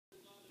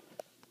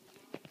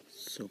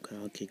So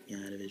Carl kicked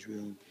me out of his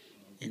room,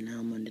 and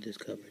now I'm under this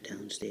cover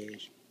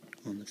downstairs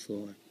on the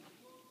floor.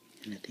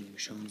 And I think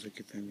Rashawn's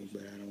looking for me,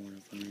 but I don't want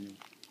to find him.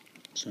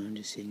 So I'm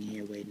just sitting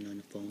here waiting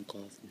on a phone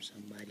call from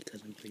somebody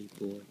because I'm pretty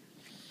bored.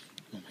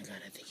 Oh my god,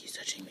 I think he's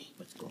touching me.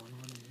 What's going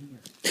on in here?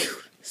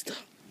 Dude, stop.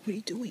 What are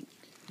you doing?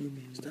 Hey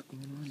man, what's Stop.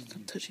 going on in Stop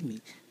here? touching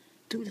me.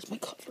 Dude, that's my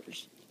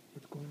covers.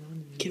 What's going on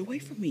in here? Get away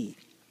from me.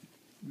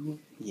 You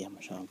Yeah,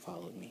 Rashawn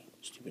followed me.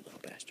 Stupid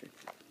little bastard.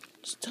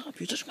 Stop.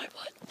 You're touching my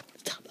butt.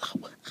 Stop.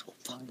 Ow. Ow.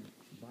 Fuck.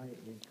 buy it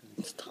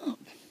then. Stop.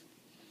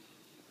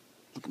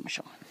 Look at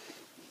Rashawn.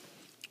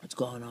 What's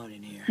going on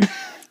in here?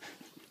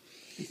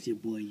 It's your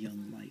boy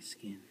Young Light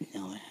Skin.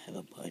 Now I have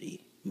a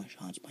buddy.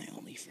 Marshawn's my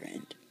only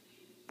friend.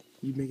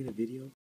 You making a video?